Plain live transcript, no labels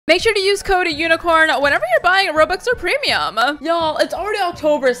Make sure to use code UNICORN whenever you're buying Robux or Premium. Y'all, it's already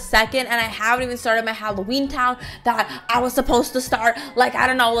October 2nd and I haven't even started my Halloween town that I was supposed to start like, I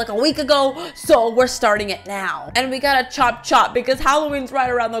don't know, like a week ago. So we're starting it now. And we gotta chop because Halloween's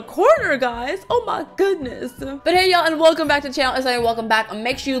right around the corner, guys. Oh my goodness. But hey, y'all, and welcome back to the channel. Welcome back.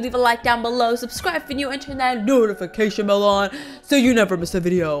 Make sure you leave a like down below, subscribe if you're new, and turn that notification bell on so you never miss a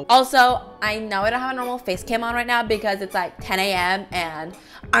video. Also, I know I don't have a normal face cam on right now because it's like 10 a.m. and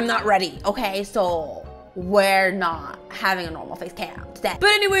I'm not ready, okay? So we're not having a normal face cam today. But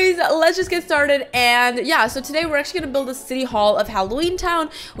anyways, let's just get started. And yeah, so today we're actually gonna build a city hall of Halloween Town.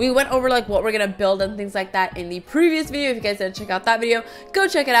 We went over like what we're gonna build and things like that in the previous video. If you guys didn't check out that video, go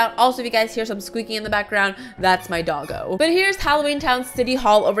check it out. Also, if you guys hear some squeaking in the background, that's my doggo. But here's Halloween Town City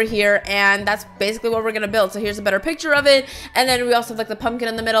Hall over here, and that's basically what we're gonna build. So here's a better picture of it, and then we also have like the pumpkin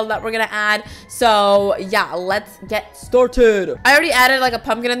in the middle that we're gonna add. So yeah, let's get started. I already added like a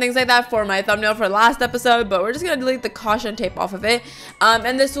pumpkin and things like that for my thumbnail for the last episode, but we're just gonna delete the caution tape off of it,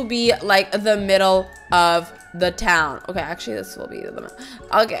 and this will be like the middle of the town. Okay, actually this will be the middle.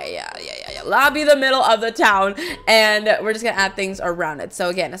 Okay, yeah, that'll be the middle of the town, and we're just gonna add things around it. So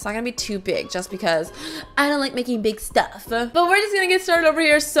again, it's not gonna be too big just because I don't like making big stuff, but we're just gonna get started over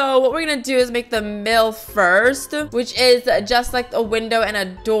here. So what we're gonna do is make the mill first, which is just like a window and a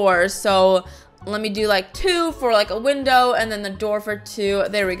door. So let me do like 2 for like a window, and then the door for 2.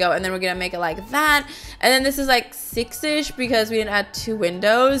 There we go. And then we're gonna make it like that. And then this is like 6-ish because we didn't add 2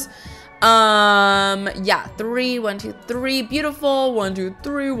 windows. Yeah, 3, 1, 2, 3, beautiful, 1, 2,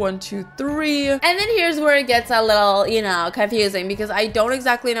 3, 1, 2, 3. And then here's where it gets a little, you know, confusing because I don't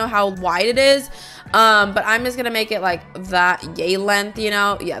exactly know how wide it is. But I'm just gonna make it like that, yay length, you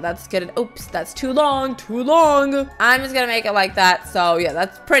know. Yeah, that's good. Oops, that's too long. I'm just gonna make it like that. So yeah,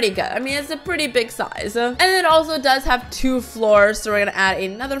 that's pretty good. I mean, it's a pretty big size. And it also does have 2 floors, so we're gonna add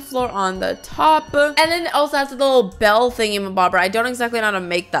another floor on the top. And then it also has a little bell thingy-mabobber. I don't exactly know how to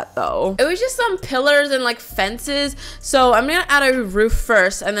make that though. It was just some pillars and like fences, so I'm gonna add a roof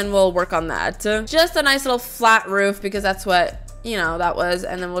first and then we'll work on that. Just a nice little flat roof because that's what, you know, that was,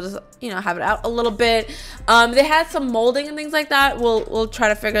 and then we'll just, you know, have it out a little bit. They had some molding and things like that. We'll try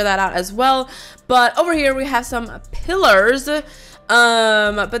to figure that out as well. But over here we have some pillars.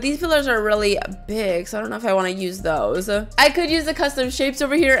 But these pillars are really big, so I don't know if I want to use those. I could use the custom shapes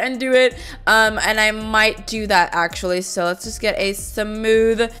over here and do it, and I might do that actually. So let's just get a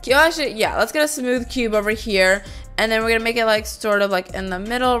smooth, actually, yeah, let's get a smooth cube over here. And then we're gonna make it like sort of like in the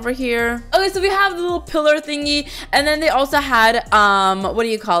middle over here. Okay, so we have the little pillar thingy, and then they also had what do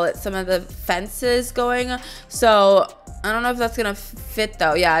you call it, some of the fences going. So I don't know if that's gonna fit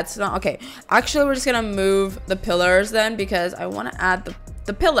though. Yeah, it's not. Okay, actually we're just gonna move the pillars then because I want to add the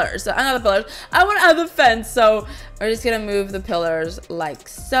pillars. Not the pillars, I want to add the fence. So we're just gonna move the pillars like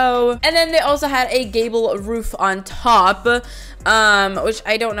so. And then they also had a gable roof on top, which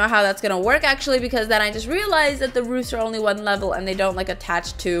I don't know how that's gonna work actually, because then I just realized that the roofs are only 1 level and they don't like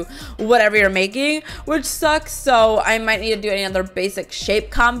attach to whatever you're making, which sucks. So I might need to do another basic shape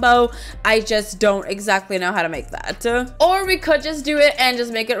combo. I just don't exactly know how to make that. Or we could just do it and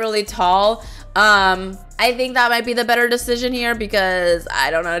just make it really tall. I think that might be the better decision here because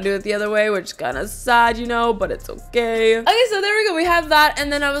I don't know how to do it the other way, which is kind of sad, you know, but it's okay. Okay, so there we go. We have that.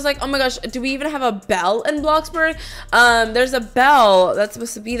 And then I was like, oh my gosh, do we even have a bell in Bloxburg? There's a bell that's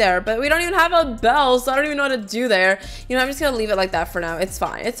supposed to be there, but we don't even have a bell, so I don't even know what to do there. You know, I'm just gonna leave it like that for now. It's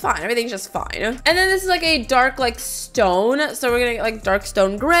fine. It's fine. Everything's just fine. And then this is like a dark like stone. So we're gonna get like dark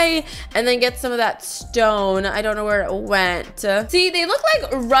stone gray and then get some of that stone. I don't know where it went. See, they look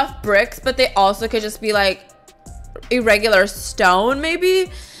like rough bricks, but they also could just be like irregular stone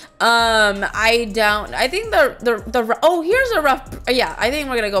maybe. I think oh, here's a rough, yeah, I think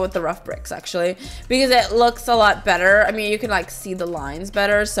we're gonna go with the rough bricks actually because it looks a lot better. I mean, you can like see the lines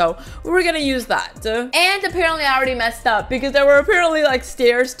better, so we're gonna use that. And apparently I already messed up because there were apparently like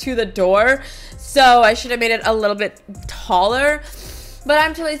stairs to the door, so I should have made it a little bit taller. But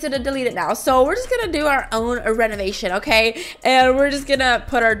I'm too lazy to delete it now. So we're just gonna do our own renovation, okay? And we're just gonna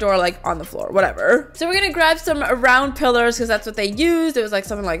put our door like on the floor, whatever. So we're gonna grab some round pillars because that's what they used. It was like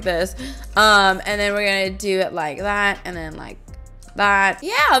something like this. And then we're gonna do it like that and then like that.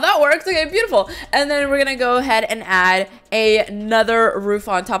 Yeah, that works. Okay, beautiful. And then we're gonna go ahead and add another roof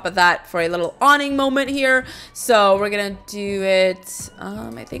on top of that for a little awning moment here. So we're gonna do it,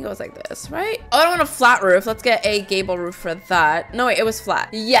 I think it was like this, right? Oh, I don't want a flat roof. Let's get a gable roof for that. No, wait, it was flat.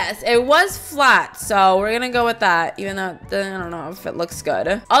 Yes, it was flat. So we're gonna go with that, even though I don't know if it looks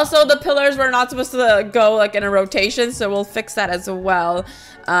good. Also, the pillars were not supposed to go like in a rotation, so we'll fix that as well.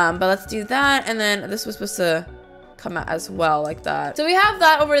 But let's do that. And then this was supposed to come out as well like that. So we have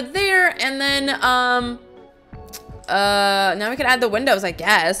that over there, and then now we can add the windows, I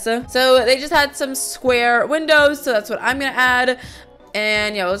guess. So they just had some square windows, so that's what I'm gonna add.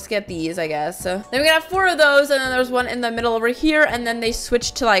 And yeah, let's get these, I guess. Then we got 4 of those, and then there's one in the middle over here, and then they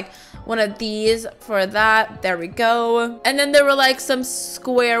switched to like one of these for that. There we go. And then there were like some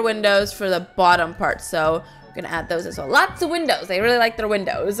square windows for the bottom part, so we're gonna add those as well. Lots of windows. They really like their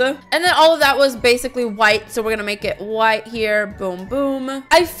windows. And then all of that was basically white, so we're gonna make it white here. Boom, boom.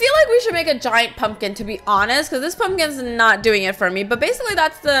 I feel like we should make a giant pumpkin, to be honest, because this pumpkin's not doing it for me. But basically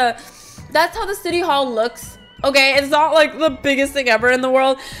that's how the city hall looks. Okay, it's not like the biggest thing ever in the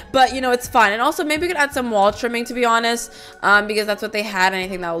world, but you know, it's fun. And also maybe we could add some wall trimming, to be honest, because that's what they had, and I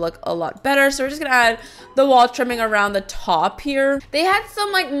think that will look a lot better. So we're just gonna add the wall trimming around the top here. They had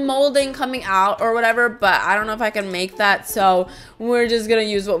some like molding coming out or whatever, but I don't know if I can make that, so we're just gonna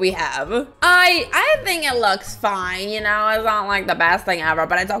use what we have. I think it looks fine, you know, it's not like the best thing ever,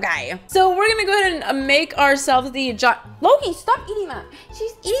 but it's okay. So we're gonna go ahead and make ourselves the Loki, stop eating that.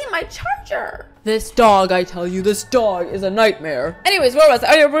 She's eating my charger. This dog, I tell you, this dog is a nightmare. Anyways, where was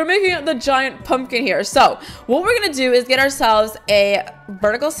I? Oh yeah, we're making the giant pumpkin here. So what we're gonna do is get ourselves a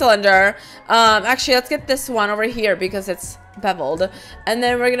vertical cylinder. Actually, let's get this one over here because it's beveled, and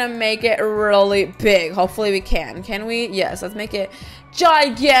then we're gonna make it really big. Hopefully we can. Can we? Yes, let's make it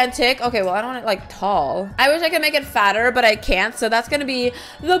gigantic. Okay, well, I don't want it like tall. I wish I could make it fatter, but I can't. So that's gonna be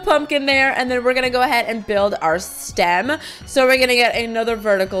the pumpkin there, and then we're gonna go ahead and build our stem. So we're gonna get another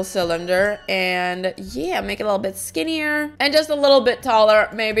vertical cylinder, and yeah, make it a little bit skinnier and just a little bit taller,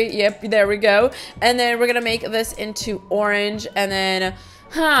 maybe. Yep, there we go. And then we're gonna make this into orange, and then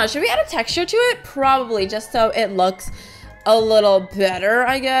should we add a texture to it? Probably, just so it looks a little better,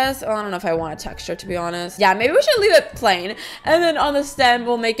 I guess. Oh, I don't know if I want a texture, to be honest. Yeah, maybe we should leave it plain. And then on the stem,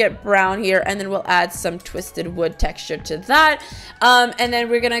 we'll make it brown here, and then we'll add some twisted wood texture to that. And then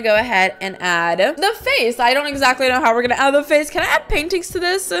we're gonna go ahead and add the face. I don't exactly know how we're gonna add the face. Can I add paintings to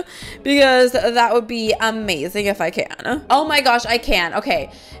this? Because that would be amazing if I can. Oh my gosh, I can. Okay,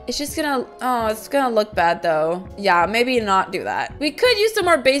 it's just gonna, oh, it's gonna look bad though. Yeah, maybe not do that. We could use some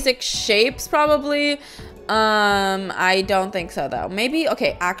more basic shapes probably. I don't think so though. Maybe,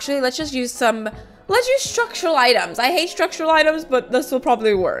 okay, actually, let's use structural items. I hate structural items, but this will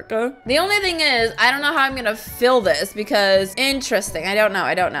probably work. The only thing is, I don't know how I'm gonna fill this because, interesting, I don't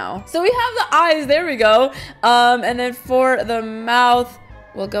know. So we have the eyes, there we go. And then for the mouth,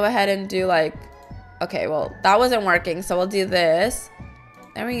 we'll go ahead and do like, okay, well, that wasn't working, so we'll do this.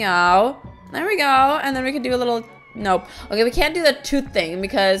 There we go. And then we can do a little, nope. Okay, we can't do the tooth thing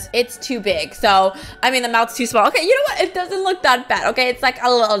because it's too big. So, I mean, the mouth's too small. Okay, you know what? It doesn't look that bad. Okay, it's like a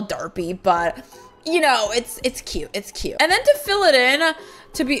little derpy, but you know, it's cute. It's cute. And then to fill it in,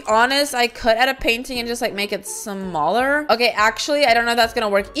 to be honest, I could add a painting and just like make it smaller. Okay, actually, I don't know if that's gonna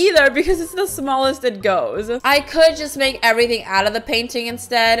work either because it's the smallest it goes. I could just make everything out of the painting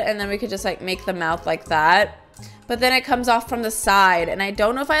instead, and then we could just like make the mouth like that. But then it comes off from the side, and I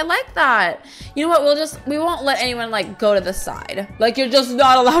don't know if I like that. You know what, we won't let anyone like go to the side. Like, you're just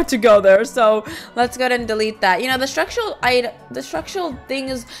not allowed to go there. So let's go ahead and delete that. You know, the structural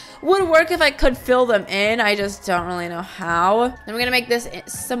things would work if I could fill them in. I just don't really know how. Then we're gonna make this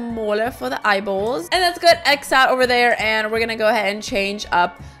smaller for the eyeballs. And let's go X out over there, and we're gonna go ahead and change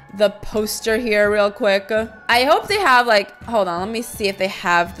up the poster here real quick. I hope they have like, hold on, let me see if they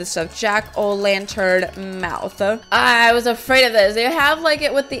have the stuff. Jack-o'-lantern mouth. I was afraid of this. They have like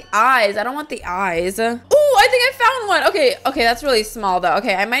it with the eyes. I don't want the eyes. Ooh, I think I found one. Okay, that's really small though.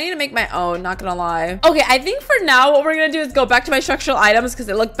 Okay, I might need to make my own, not gonna lie. Okay, I think for now what we're gonna do is go back to my structural items because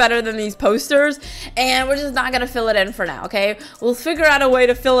they look better than these posters, and we're just not gonna fill it in for now. Okay, we'll figure out a way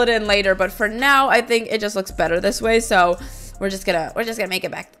to fill it in later, but for now I think it just looks better this way. So we're just gonna make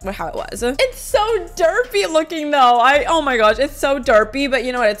it back how it was. It's so derpy looking though. Oh my gosh, it's so derpy, but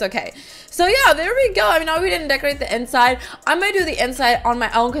you know what, it's okay. So yeah, there we go. I mean, now we didn't decorate the inside. I'm gonna do the inside on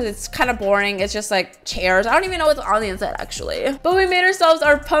my own because it's kind of boring. It's just like chairs. I don't even know what's on the inside actually. But we made ourselves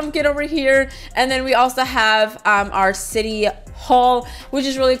our pumpkin over here, and then we also have our city hall, which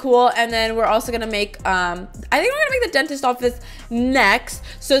is really cool. And then we're also gonna make I think we're gonna make the dentist office next,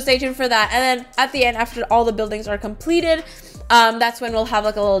 so stay tuned for that. And then at the end, after all the buildings are completed, that's when we'll have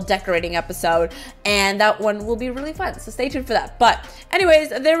like a little decorating episode, and that one will be really fun, so stay tuned for that. But anyways,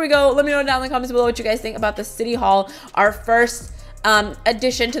 there we go. Let me know down in the comments below what you guys think about the city hall, our first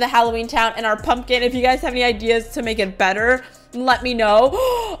addition to the Halloween town, and our pumpkin. If you guys have any ideas to make it better, let me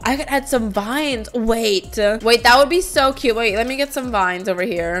know. I could add some vines. Wait, that would be so cute. Wait, let me get some vines over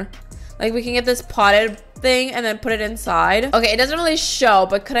here. Like, we can get this potted thing and then put it inside. Okay, it doesn't really show,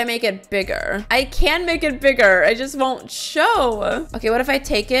 but could I make it bigger? I can make it bigger. It just won't show. Okay, what if I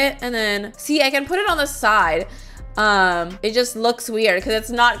take it and then see, I can put it on the side. It just looks weird because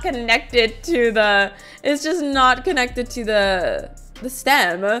it's not connected to the, it's just not connected to the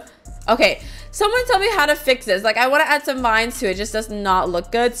stem. Okay, someone tell me how to fix this. Like, I want to add some vines to it. It just does not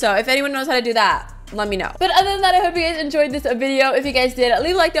look good. So if anyone knows how to do that, let me know. But other than that, I hope you guys enjoyed this video. If you guys did,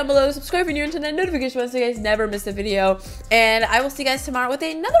 leave a like down below, subscribe if you're new, and turn on notifications so you guys never miss a video. And I will see you guys tomorrow with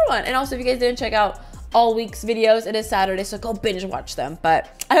another one. And also, if you guys didn't check out all week's videos, it is Saturday, so go binge watch them.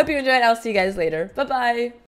 But I hope you enjoyed. I'll see you guys later. Bye bye.